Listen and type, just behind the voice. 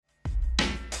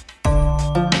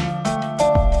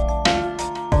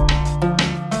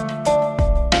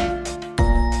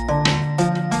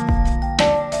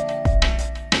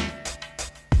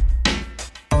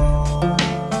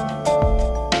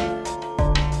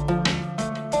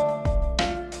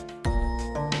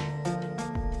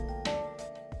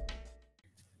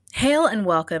Hail and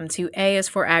welcome to A is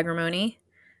for Agrimony,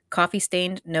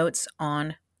 Coffee-Stained Notes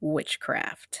on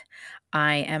Witchcraft.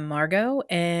 I am Margot,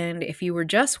 and if you were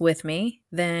just with me,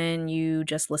 then you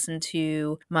just listened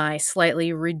to my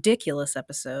slightly ridiculous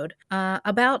episode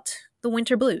about the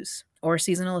winter blues, or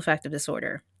seasonal affective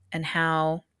disorder, and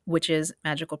how witches,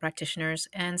 magical practitioners,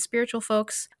 and spiritual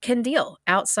folks can deal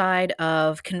outside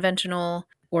of conventional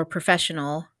or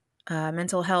professional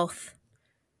mental health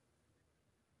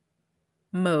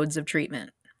modes of treatment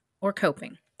or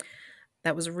coping.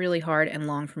 That was really hard and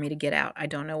long for me to get out. I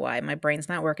don't know why. My brain's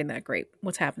not working that great.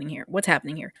 What's happening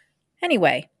here?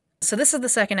 Anyway, so this is the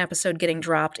second episode getting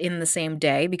dropped in the same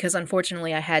day because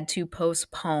unfortunately I had to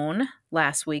postpone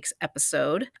last week's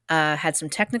episode. Had some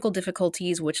technical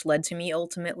difficulties which led to me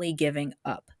ultimately giving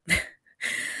up.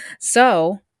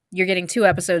 So you're getting 2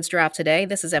 episodes dropped today.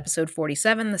 This is episode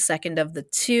 47, the second of the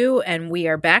 2, and we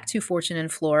are back to Fortune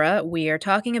and Flora. We are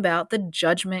talking about the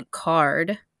Judgment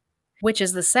card, which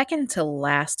is the second to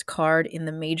last card in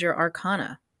the major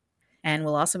arcana. And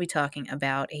we'll also be talking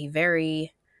about a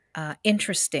very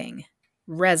interesting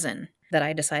resin that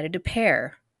I decided to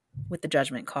pair with the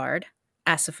Judgment card,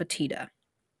 Asafoetida.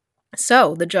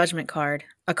 So, the Judgment card,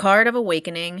 a card of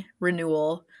awakening,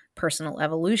 renewal, personal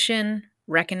evolution,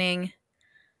 reckoning,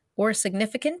 or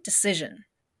significant decision.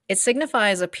 It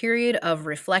signifies a period of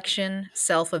reflection,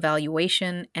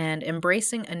 self-evaluation, and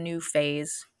embracing a new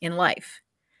phase in life.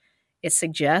 It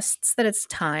suggests that it's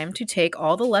time to take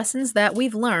all the lessons that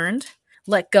we've learned,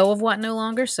 let go of what no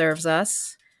longer serves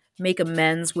us, make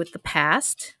amends with the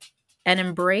past, and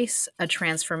embrace a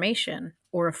transformation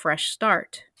or a fresh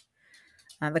start.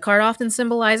 The card often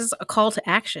symbolizes a call to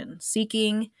action,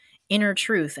 seeking inner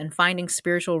truth and finding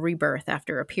spiritual rebirth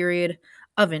after a period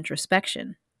of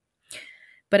introspection.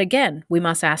 But again, we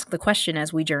must ask the question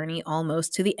as we journey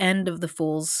almost to the end of the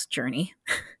Fool's journey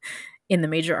in the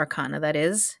major arcana, that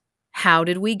is, how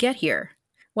did we get here?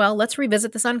 Well, let's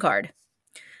revisit the Sun card.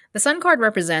 The Sun card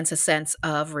represents a sense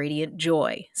of radiant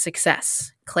joy,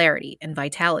 success, clarity, and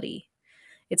vitality.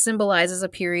 It symbolizes a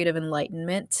period of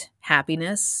enlightenment,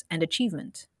 happiness, and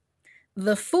achievement.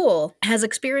 The Fool has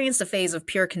experienced a phase of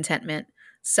pure contentment,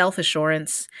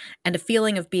 self-assurance, and a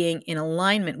feeling of being in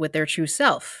alignment with their true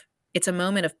self. It's a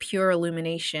moment of pure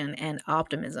illumination and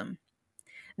optimism.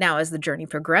 Now, as the journey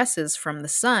progresses from the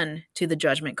Sun to the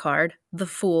Judgment card, the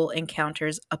Fool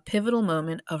encounters a pivotal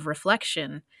moment of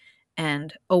reflection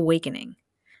and awakening.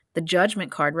 The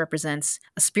Judgment card represents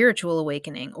a spiritual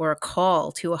awakening or a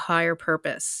call to a higher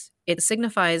purpose. It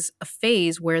signifies a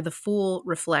phase where the Fool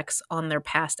reflects on their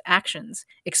past actions,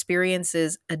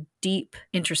 experiences a deep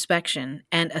introspection,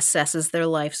 and assesses their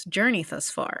life's journey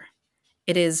thus far.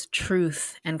 It is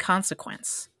truth and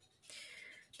consequence.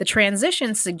 The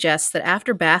transition suggests that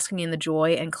after basking in the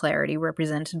joy and clarity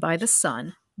represented by the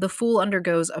Sun, the Fool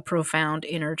undergoes a profound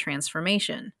inner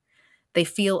transformation. They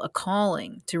feel a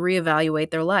calling to reevaluate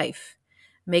their life,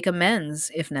 make amends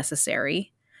if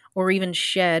necessary, or even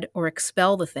shed or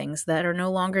expel the things that are no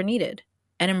longer needed,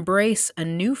 and embrace a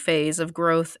new phase of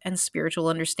growth and spiritual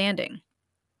understanding.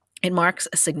 It marks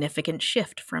a significant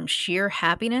shift from sheer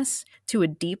happiness to a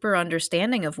deeper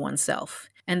understanding of oneself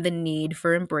and the need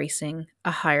for embracing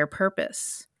a higher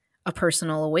purpose, a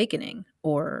personal awakening,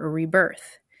 or a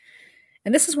rebirth.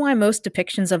 And this is why most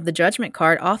depictions of the Judgment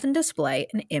card often display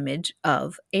an image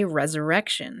of a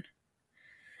resurrection.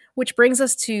 Which brings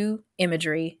us to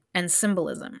imagery and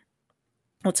symbolism.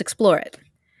 Let's explore it.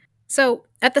 So,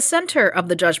 at the center of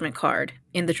the Judgment card,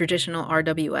 in the traditional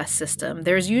RWS system,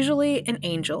 there's usually an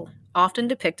angel, often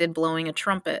depicted blowing a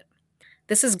trumpet.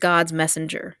 This is God's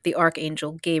messenger, the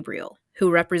Archangel Gabriel, who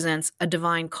represents a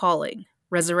divine calling,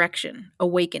 resurrection,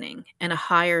 awakening, and a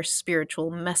higher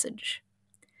spiritual message.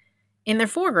 In their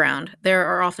foreground, there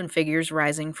are often figures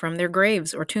rising from their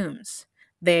graves or tombs.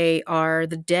 They are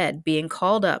the dead being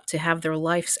called up to have their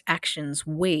life's actions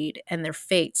weighed and their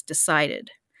fates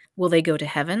decided. Will they go to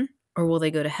heaven or will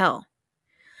they go to hell?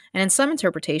 And in some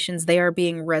interpretations, they are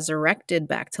being resurrected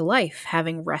back to life,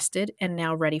 having rested and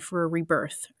now ready for a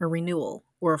rebirth, a renewal,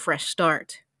 or a fresh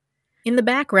start. In the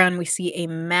background, we see a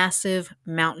massive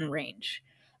mountain range.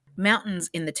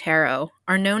 Mountains in the tarot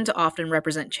are known to often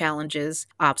represent challenges,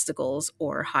 obstacles,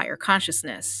 or higher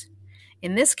consciousness.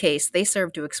 In this case, they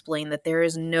serve to explain that there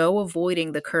is no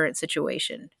avoiding the current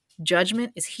situation.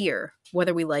 Judgment is here,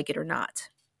 whether we like it or not.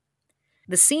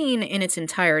 The scene in its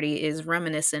entirety is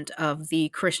reminiscent of the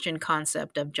Christian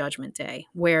concept of Judgment Day,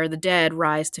 where the dead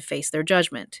rise to face their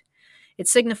judgment. It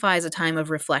signifies a time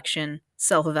of reflection,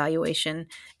 self-evaluation,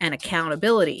 and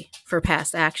accountability for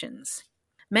past actions.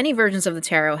 Many versions of the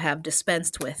tarot have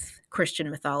dispensed with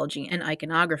Christian mythology and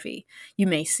iconography. You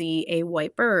may see a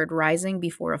white bird rising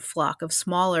before a flock of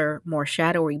smaller, more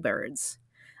shadowy birds,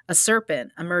 a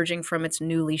serpent emerging from its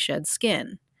newly shed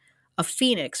skin, a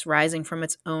phoenix rising from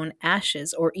its own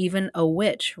ashes, or even a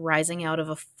witch rising out of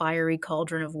a fiery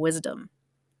cauldron of wisdom.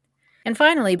 And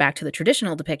finally, back to the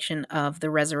traditional depiction of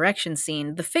the resurrection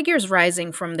scene, the figures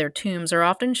rising from their tombs are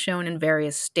often shown in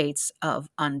various states of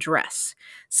undress,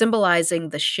 symbolizing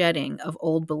the shedding of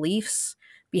old beliefs,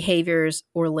 behaviors,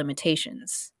 or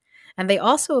limitations. And they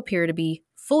also appear to be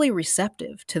fully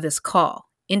receptive to this call,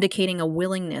 indicating a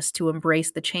willingness to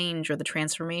embrace the change or the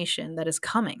transformation that is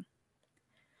coming.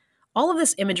 All of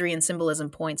this imagery and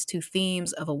symbolism points to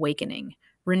themes of awakening,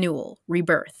 renewal,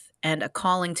 rebirth, and a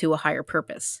calling to a higher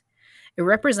purpose. It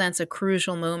represents a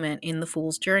crucial moment in the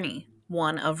Fool's journey,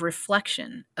 one of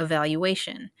reflection,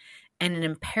 evaluation, and an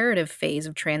imperative phase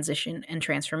of transition and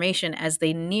transformation as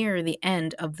they near the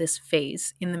end of this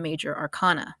phase in the major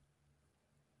arcana.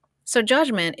 So,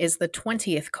 Judgment is the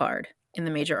 20th card in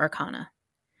the major arcana.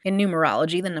 In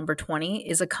numerology, the number 20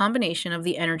 is a combination of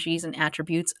the energies and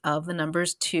attributes of the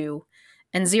numbers 2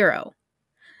 and 0.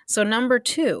 So, number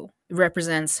 2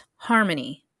 represents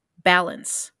harmony,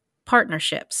 balance,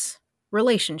 partnerships,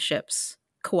 relationships,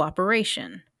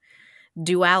 cooperation,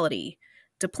 duality,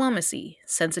 diplomacy,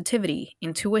 sensitivity,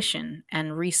 intuition,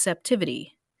 and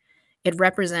receptivity. It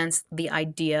represents the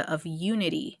idea of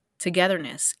unity,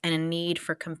 togetherness, and a need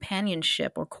for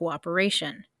companionship or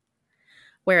cooperation.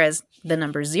 Whereas the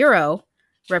number 0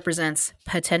 represents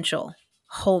potential,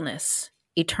 wholeness,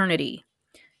 eternity,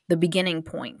 the beginning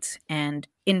point, and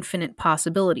infinite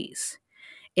possibilities.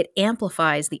 It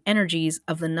amplifies the energies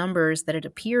of the numbers that it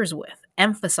appears with,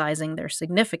 emphasizing their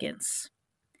significance.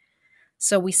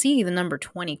 So we see the number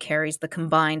 20 carries the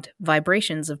combined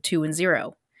vibrations of 2 and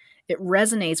 0. It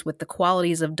resonates with the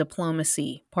qualities of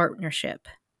diplomacy, partnership,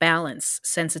 balance,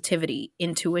 sensitivity,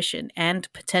 intuition, and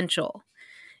potential.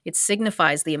 It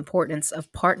signifies the importance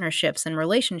of partnerships and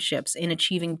relationships in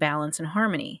achieving balance and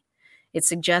harmony. It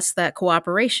suggests that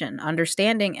cooperation,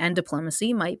 understanding, and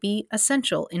diplomacy might be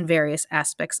essential in various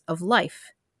aspects of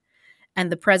life.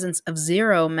 And the presence of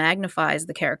 0 magnifies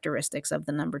the characteristics of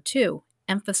the number 2,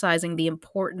 emphasizing the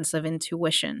importance of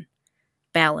intuition,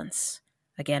 balance,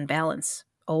 again, balance,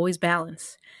 always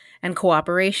balance, and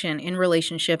cooperation in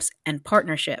relationships and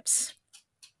partnerships.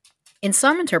 In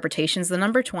some interpretations, the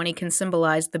number 20 can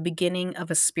symbolize the beginning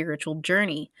of a spiritual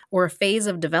journey or a phase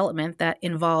of development that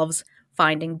involves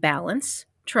finding balance,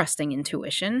 trusting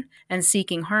intuition, and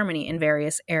seeking harmony in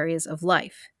various areas of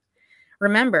life.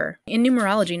 Remember, in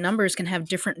numerology, numbers can have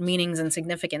different meanings and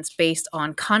significance based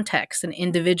on context and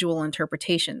individual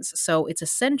interpretations, so it's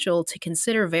essential to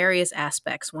consider various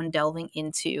aspects when delving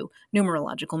into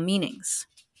numerological meanings.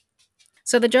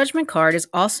 So the Judgment card is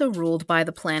also ruled by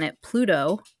the planet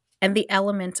Pluto and the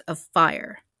element of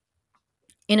fire.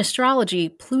 In astrology,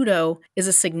 Pluto is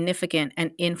a significant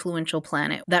and influential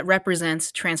planet that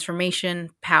represents transformation,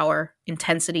 power,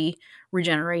 intensity,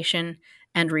 regeneration,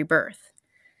 and rebirth.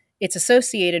 It's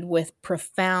associated with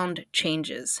profound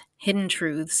changes, hidden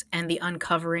truths, and the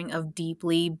uncovering of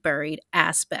deeply buried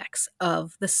aspects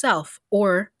of the self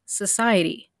or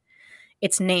society.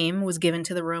 Its name was given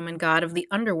to the Roman god of the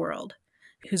underworld,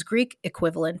 whose Greek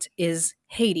equivalent is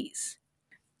Hades.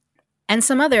 And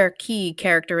some other key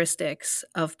characteristics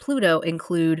of Pluto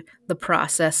include the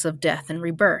process of death and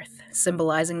rebirth,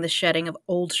 symbolizing the shedding of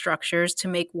old structures to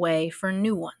make way for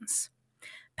new ones.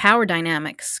 Power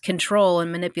dynamics, control and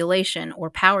manipulation or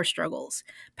power struggles,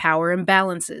 power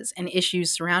imbalances, and issues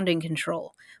surrounding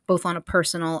control, both on a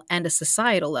personal and a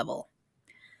societal level.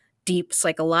 Deep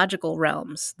psychological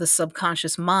realms, the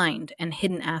subconscious mind, and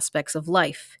hidden aspects of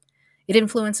life. It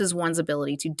influences one's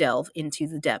ability to delve into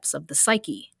the depths of the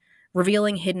psyche,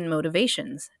 revealing hidden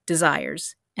motivations,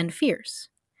 desires, and fears.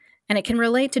 And it can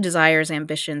relate to desires,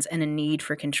 ambitions, and a need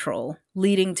for control,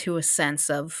 leading to a sense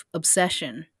of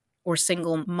obsession or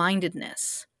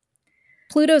single-mindedness.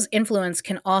 Pluto's influence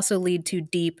can also lead to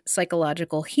deep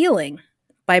psychological healing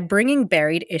by bringing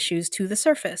buried issues to the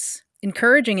surface,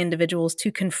 encouraging individuals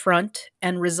to confront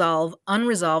and resolve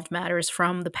unresolved matters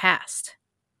from the past.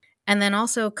 And then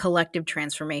also collective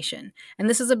transformation. And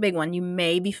this is a big one. You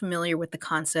may be familiar with the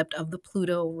concept of the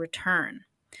Pluto return.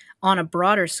 On a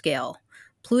broader scale,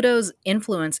 Pluto's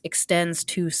influence extends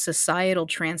to societal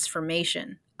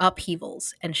transformation,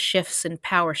 upheavals, and shifts in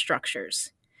power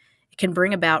structures. It can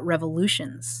bring about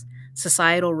revolutions,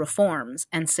 societal reforms,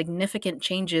 and significant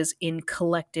changes in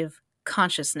collective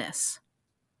consciousness.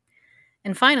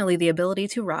 And finally, the ability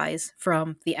to rise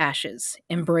from the ashes,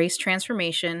 embrace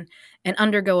transformation, and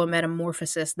undergo a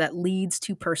metamorphosis that leads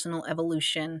to personal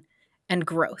evolution and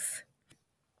growth.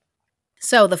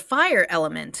 So the fire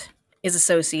element is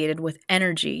associated with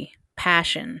energy,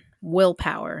 passion,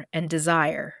 willpower, and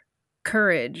desire,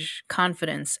 courage,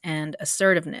 confidence, and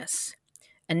assertiveness,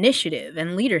 initiative,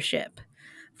 and leadership.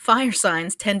 Fire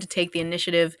signs tend to take the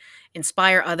initiative,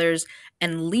 inspire others,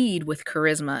 and lead with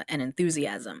charisma and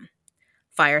enthusiasm.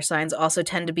 Fire signs also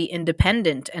tend to be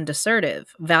independent and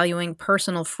assertive, valuing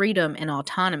personal freedom and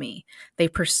autonomy. They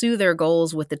pursue their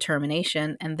goals with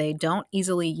determination and they don't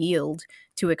easily yield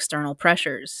to external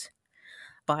pressures.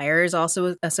 Fire is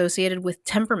also associated with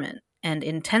temperament and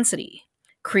intensity,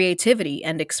 creativity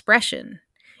and expression.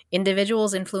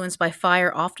 Individuals influenced by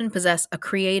fire often possess a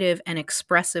creative and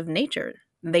expressive nature.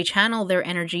 They channel their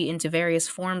energy into various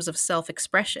forms of self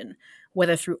expression,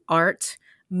 whether through art,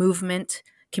 movement,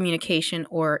 communication,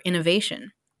 or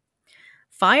innovation.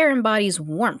 Fire embodies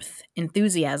warmth,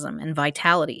 enthusiasm, and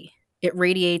vitality. It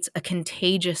radiates a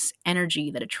contagious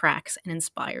energy that attracts and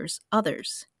inspires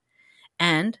others.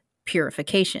 And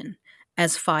purification,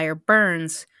 as fire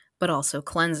burns but also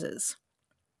cleanses.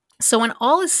 So, when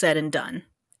all is said and done,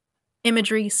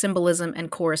 imagery, symbolism,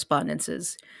 and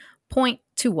correspondences point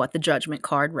to what the Judgment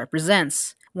card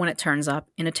represents when it turns up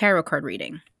in a tarot card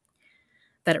reading.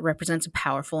 That it represents a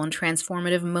powerful and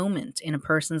transformative moment in a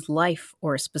person's life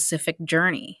or a specific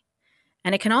journey.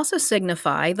 And it can also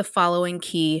signify the following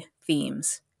key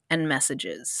themes and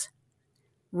messages: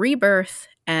 rebirth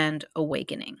and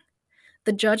awakening.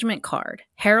 The Judgment card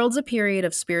heralds a period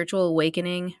of spiritual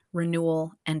awakening,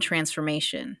 renewal, and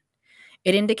transformation.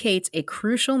 It indicates a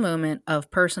crucial moment of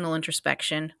personal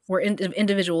introspection where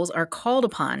individuals are called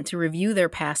upon to review their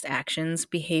past actions,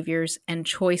 behaviors, and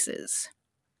choices.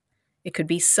 It could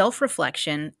be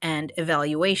self-reflection and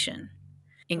evaluation,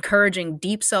 encouraging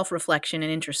deep self-reflection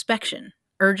and introspection,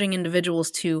 urging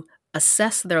individuals to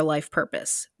assess their life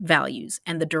purpose, values,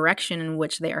 and the direction in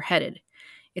which they are headed.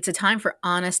 It's a time for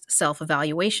honest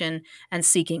self-evaluation and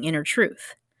seeking inner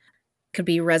truth. It could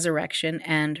be resurrection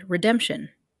and redemption.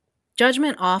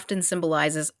 Judgment often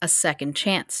symbolizes a second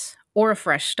chance or a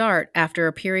fresh start after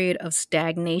a period of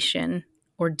stagnation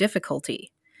or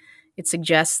difficulty. It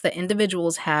suggests that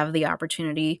individuals have the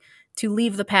opportunity to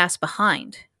leave the past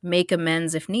behind, make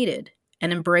amends if needed,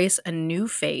 and embrace a new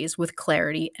phase with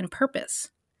clarity and purpose.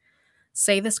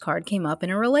 Say this card came up in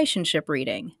a relationship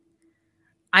reading.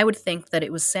 I would think that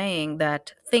it was saying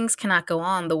that things cannot go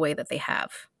on the way that they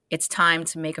have. It's time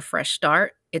to make a fresh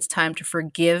start. It's time to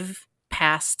forgive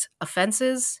past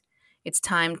offenses. It's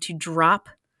time to drop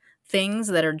things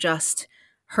that are just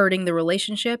hurting the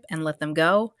relationship and let them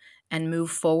go and move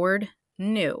forward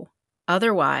new.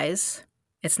 Otherwise,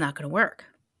 it's not going to work.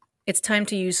 It's time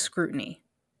to use scrutiny,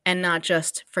 and not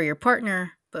just for your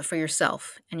partner, but for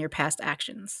yourself and your past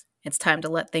actions. It's time to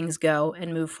let things go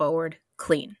and move forward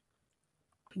clean.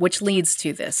 Which leads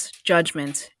to this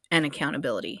judgment and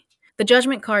accountability. The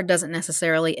Judgment card doesn't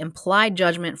necessarily imply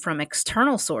judgment from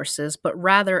external sources, but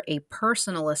rather a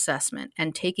personal assessment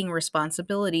and taking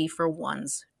responsibility for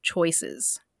one's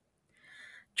choices.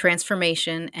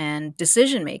 Transformation and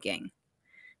decision making.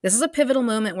 This is a pivotal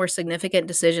moment where significant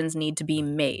decisions need to be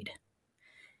made.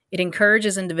 It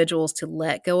encourages individuals to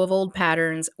let go of old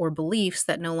patterns or beliefs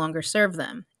that no longer serve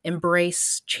them,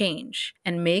 embrace change,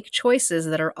 and make choices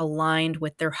that are aligned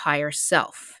with their higher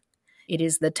self. It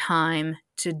is the time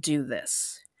to do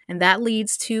this. And that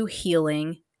leads to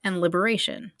healing and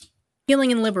liberation.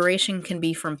 Healing and liberation can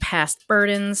be from past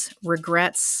burdens,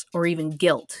 regrets, or even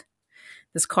guilt.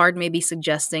 This card may be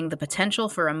suggesting the potential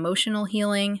for emotional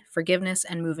healing, forgiveness,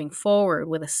 and moving forward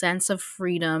with a sense of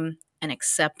freedom and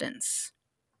acceptance.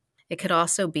 It could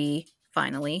also be,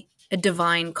 finally, a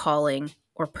divine calling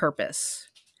or purpose.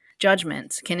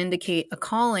 Judgment can indicate a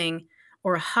calling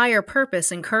or a higher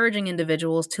purpose, encouraging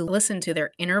individuals to listen to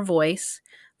their inner voice,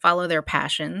 follow their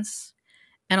passions,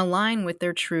 and align with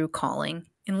their true calling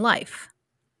in life.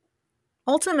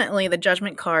 Ultimately, the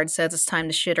Judgment card says it's time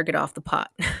to shit or get off the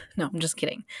pot. No, I'm just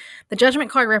kidding. The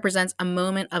Judgment card represents a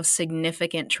moment of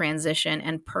significant transition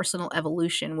and personal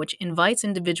evolution, which invites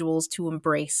individuals to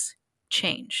embrace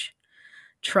change,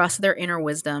 trust their inner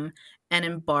wisdom, and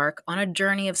embark on a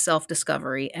journey of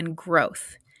self-discovery and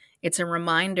growth. It's a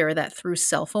reminder that through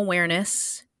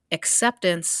self-awareness,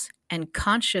 acceptance, and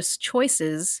conscious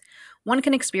choices, one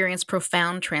can experience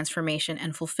profound transformation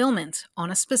and fulfillment on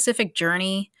a specific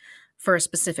journey, for a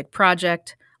specific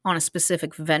project, on a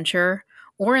specific venture,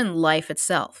 or in life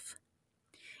itself.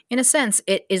 In a sense,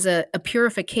 it is a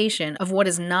purification of what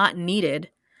is not needed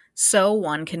so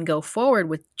one can go forward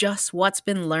with just what's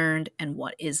been learned and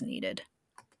what is needed.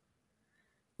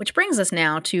 Which brings us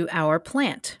now to our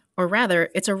plant, or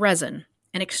rather, it's a resin,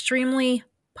 an extremely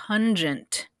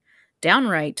pungent,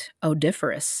 downright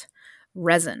odoriferous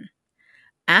resin.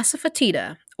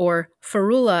 Asafoetida, or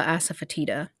Ferula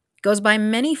asafoetida, goes by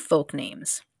many folk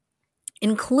names,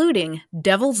 including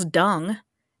devil's dung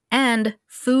and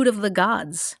food of the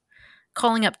gods,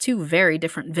 calling up two very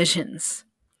different visions.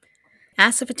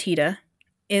 Asafoetida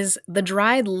is the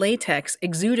dried latex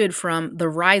exuded from the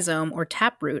rhizome or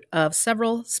taproot of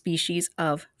several species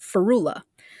of ferula,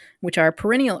 which are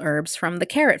perennial herbs from the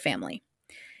carrot family.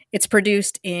 It's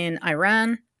produced in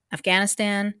Iran,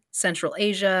 Afghanistan, Central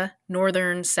Asia,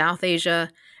 Northern South Asia,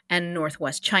 and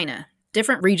Northwest China.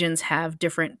 Different regions have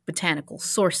different botanical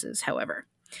sources, however.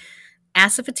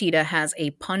 Asafoetida has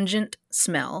a pungent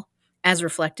smell, as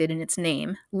reflected in its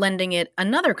name, lending it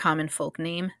another common folk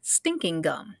name, stinking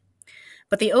gum.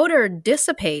 But the odor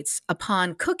dissipates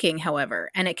upon cooking, however,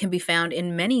 and it can be found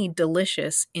in many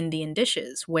delicious Indian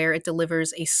dishes where it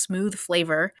delivers a smooth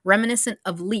flavor reminiscent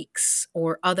of leeks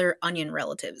or other onion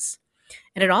relatives.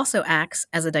 And it also acts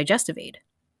as a digestive aid.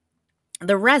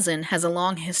 The resin has a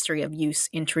long history of use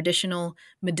in traditional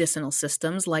medicinal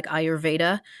systems like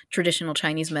Ayurveda, traditional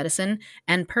Chinese medicine,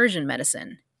 and Persian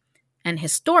medicine. And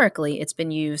historically, it's been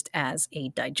used as a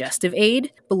digestive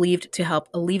aid, believed to help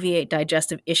alleviate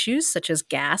digestive issues such as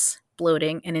gas,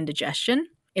 bloating, and indigestion.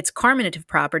 Its carminative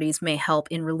properties may help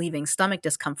in relieving stomach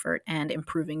discomfort and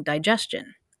improving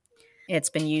digestion.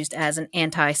 It's been used as an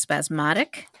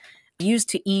antispasmodic, used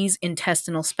to ease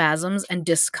intestinal spasms and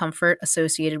discomfort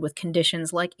associated with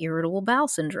conditions like irritable bowel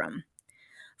syndrome.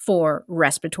 For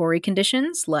respiratory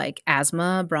conditions like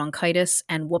asthma, bronchitis,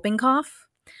 and whooping cough,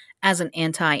 as an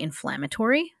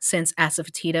anti-inflammatory, since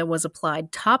asafoetida was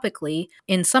applied topically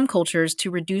in some cultures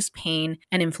to reduce pain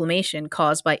and inflammation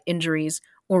caused by injuries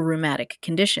or rheumatic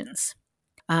conditions.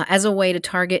 As a way to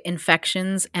target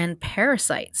infections and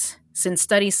parasites, since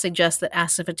studies suggest that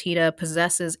asafoetida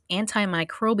possesses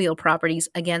antimicrobial properties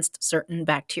against certain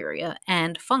bacteria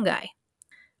and fungi.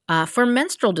 For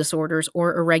menstrual disorders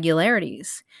or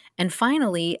irregularities, and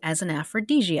finally as an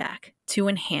aphrodisiac to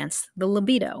enhance the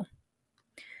libido.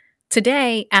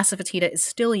 Today, asafoetida is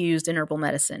still used in herbal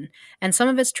medicine, and some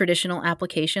of its traditional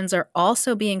applications are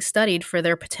also being studied for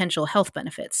their potential health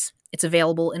benefits. It's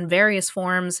available in various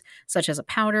forms, such as a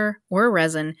powder or a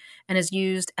resin, and is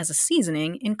used as a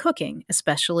seasoning in cooking,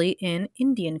 especially in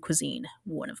Indian cuisine,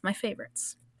 one of my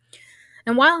favorites.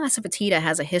 And while asafoetida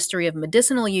has a history of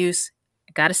medicinal use,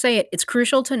 I gotta say it, it's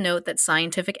crucial to note that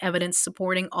scientific evidence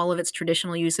supporting all of its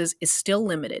traditional uses is still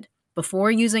limited.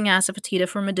 Before using asafoetida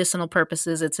for medicinal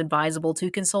purposes, it's advisable to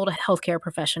consult a healthcare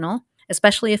professional,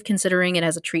 especially if considering it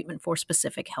as a treatment for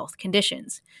specific health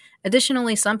conditions.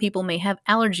 Additionally, some people may have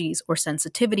allergies or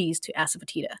sensitivities to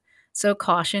asafoetida, so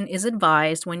caution is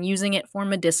advised when using it for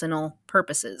medicinal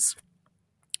purposes.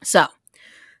 So,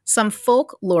 some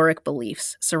folkloric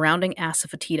beliefs surrounding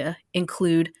asafoetida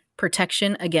include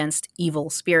protection against evil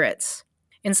spirits.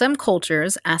 In some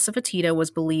cultures, asafoetida was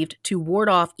believed to ward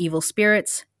off evil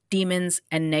spirits, demons,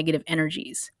 and negative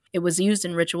energies. It was used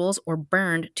in rituals or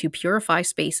burned to purify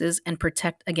spaces and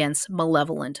protect against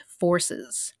malevolent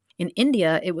forces. In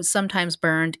India, it was sometimes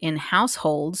burned in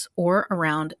households or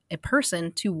around a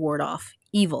person to ward off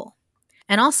evil.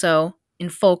 And also in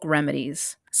folk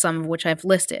remedies, some of which I've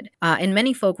listed. In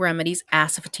many folk remedies,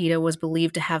 asafoetida was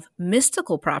believed to have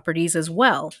mystical properties as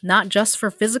well, not just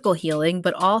for physical healing,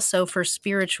 but also for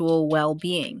spiritual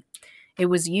well-being. It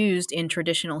was used in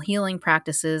traditional healing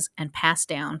practices and passed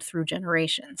down through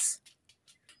generations.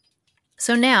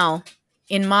 So now,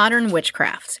 in modern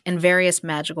witchcraft and various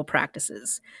magical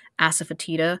practices,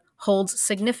 asafoetida holds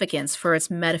significance for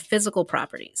its metaphysical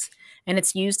properties, and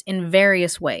it's used in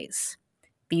various ways.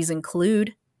 These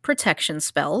include protection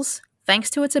spells, thanks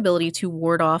to its ability to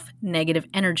ward off negative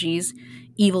energies,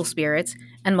 evil spirits,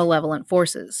 and malevolent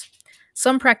forces.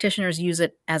 Some practitioners use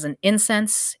it as an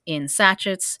incense, in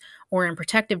sachets, or in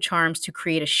protective charms to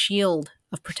create a shield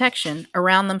of protection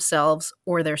around themselves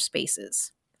or their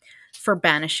spaces. For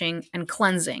banishing and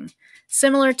cleansing,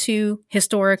 similar to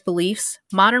historic beliefs,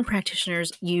 modern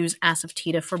practitioners use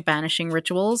asafoetida for banishing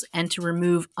rituals and to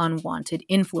remove unwanted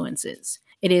influences.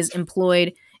 It is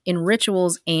employed in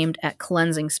rituals aimed at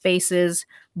cleansing spaces,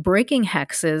 breaking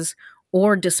hexes,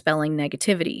 or dispelling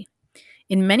negativity.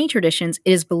 In many traditions,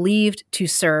 it is believed to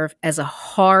serve as a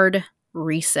hard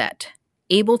reset,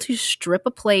 able to strip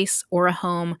a place or a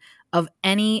home of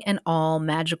any and all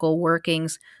magical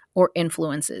workings or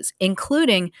influences,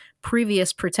 including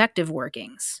previous protective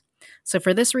workings. So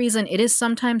for this reason, it is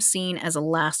sometimes seen as a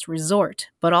last resort,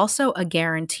 but also a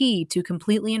guarantee to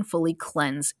completely and fully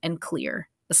cleanse and clear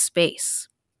a space.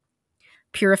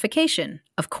 Purification,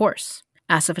 of course.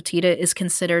 Asafoetida is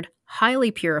considered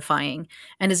highly purifying,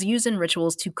 and is used in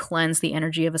rituals to cleanse the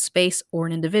energy of a space or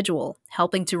an individual,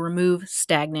 helping to remove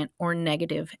stagnant or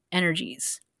negative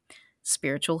energies.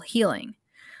 Spiritual healing.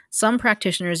 Some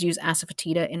practitioners use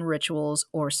Asafoetida in rituals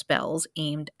or spells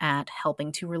aimed at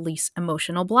helping to release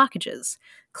emotional blockages,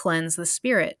 cleanse the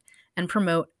spirit, and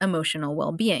promote emotional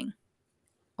well-being.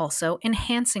 Also,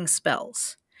 enhancing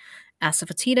spells.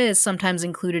 Asafoetida is sometimes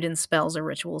included in spells or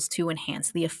rituals to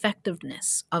enhance the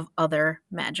effectiveness of other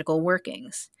magical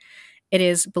workings. It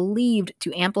is believed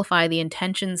to amplify the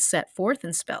intentions set forth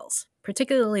in spells,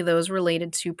 particularly those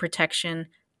related to protection,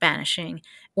 banishing,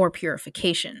 or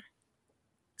purification.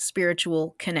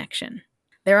 Spiritual connection.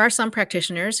 There are some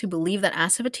practitioners who believe that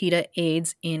Asafoetida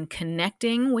aids in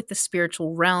connecting with the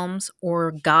spiritual realms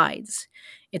or guides.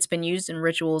 It's been used in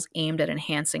rituals aimed at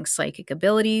enhancing psychic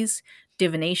abilities,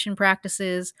 divination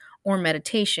practices, or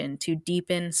meditation to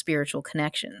deepen spiritual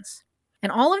connections.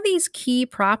 And all of these key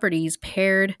properties,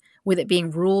 paired with it being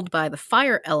ruled by the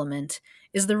fire element,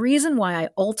 is the reason why I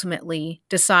ultimately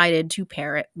decided to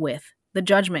pair it with the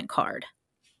Judgment card.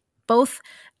 Both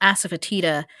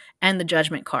Asafoetida and the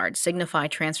Judgment card signify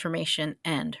transformation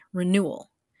and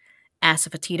renewal.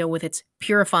 Asafoetida, with its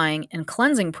purifying and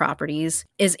cleansing properties,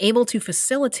 is able to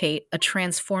facilitate a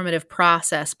transformative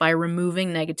process by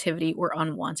removing negativity or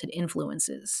unwanted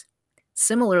influences.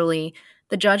 Similarly,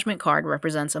 the Judgment card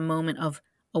represents a moment of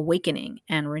awakening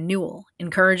and renewal,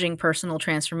 encouraging personal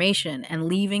transformation and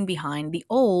leaving behind the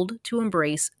old to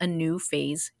embrace a new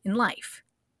phase in life.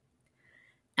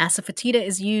 Asafoetida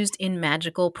is used in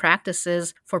magical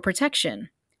practices for protection,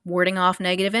 warding off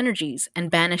negative energies, and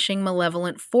banishing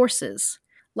malevolent forces.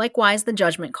 Likewise, the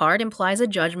Judgment card implies a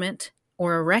judgment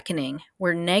or a reckoning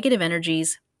where negative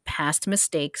energies, past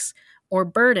mistakes, or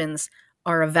burdens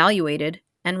are evaluated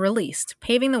and released,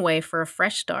 paving the way for a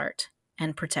fresh start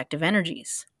and protective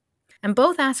energies. And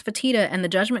both Asafoetida and the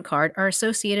Judgment card are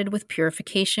associated with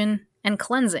purification and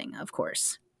cleansing, of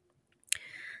course,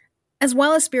 as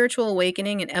well as spiritual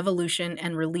awakening and evolution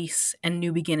and release and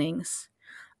new beginnings.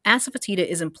 Asafoetida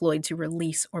is employed to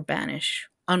release or banish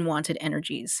unwanted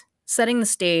energies, setting the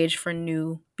stage for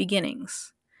new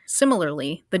beginnings.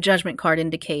 Similarly, the Judgment card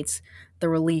indicates the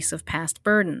release of past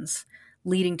burdens,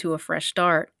 leading to a fresh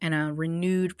start and a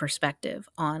renewed perspective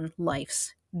on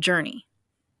life's journey.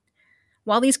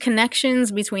 While these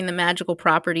connections between the magical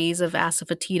properties of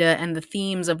Asafoetida and the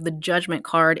themes of the Judgment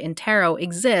card in tarot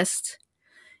exist,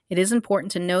 it is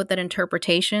important to note that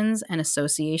interpretations and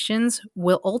associations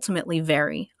will ultimately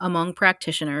vary among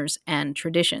practitioners and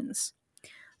traditions.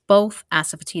 Both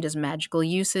Asafoetida's magical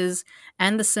uses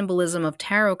and the symbolism of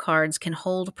tarot cards can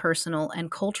hold personal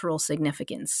and cultural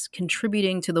significance,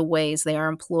 contributing to the ways they are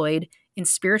employed in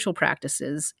spiritual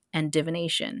practices and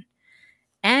divination.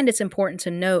 And it's important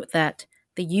to note that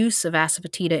the use of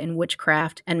Asafoetida in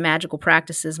witchcraft and magical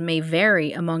practices may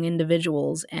vary among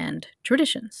individuals and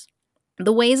traditions.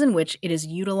 The ways in which it is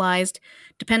utilized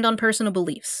depend on personal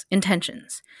beliefs,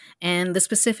 intentions, and the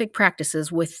specific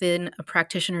practices within a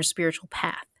practitioner's spiritual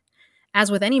path.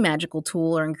 As with any magical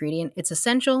tool or ingredient, it's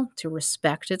essential to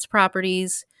respect its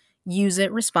properties, use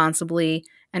it responsibly,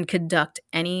 and conduct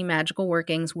any magical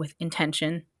workings with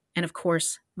intention and, of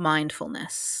course,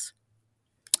 mindfulness.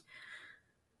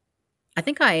 I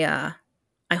think I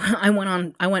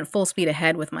went full speed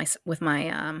ahead with my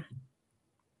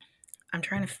I'm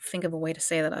trying to think of a way to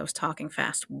say that I was talking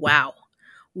fast. Wow.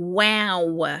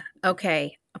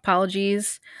 Okay.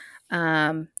 Apologies.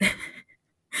 I'm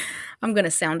going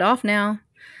to sound off now.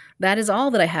 That is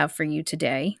all that I have for you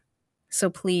today. So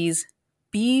please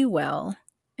be well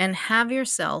and have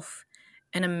yourself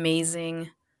an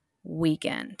amazing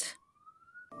weekend.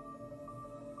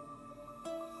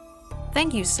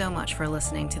 Thank you so much for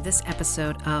listening to this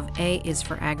episode of A is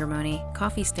for Agrimony,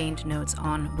 Coffee-Stained Notes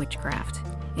on Witchcraft.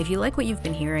 If you like what you've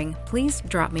been hearing, please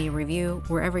drop me a review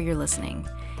wherever you're listening.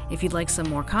 If you'd like some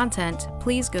more content,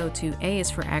 please go to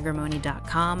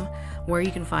aisforagrimony.com, where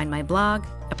you can find my blog,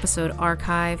 episode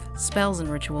archive, spells and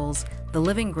rituals, the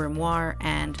Living Grimoire,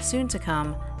 and soon to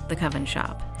come, the Coven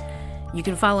Shop. You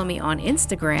can follow me on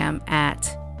Instagram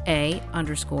at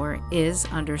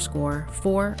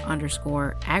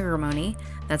A_is_for_agrimony.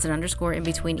 That's an underscore in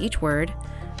between each word.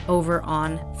 Over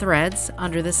on Threads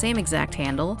under the same exact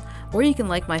handle, or you can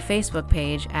like my Facebook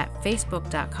page at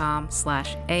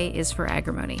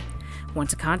facebook.com/aisforagrimony. Want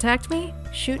to contact me?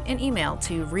 Shoot an email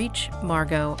to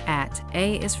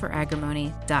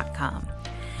reachmargot@aisforagrimony.com.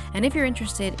 And if you're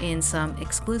interested in some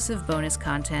exclusive bonus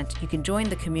content, you can join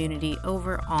the community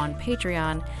over on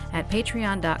Patreon at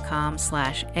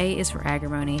patreon.com/A is for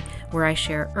Agrimony, where I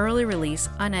share early release,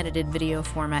 unedited video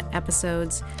format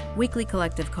episodes, weekly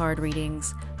collective card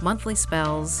readings, monthly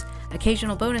spells,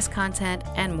 occasional bonus content,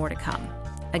 and more to come.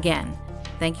 Again,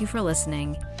 thank you for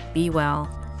listening, be well,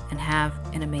 and have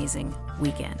an amazing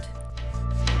weekend.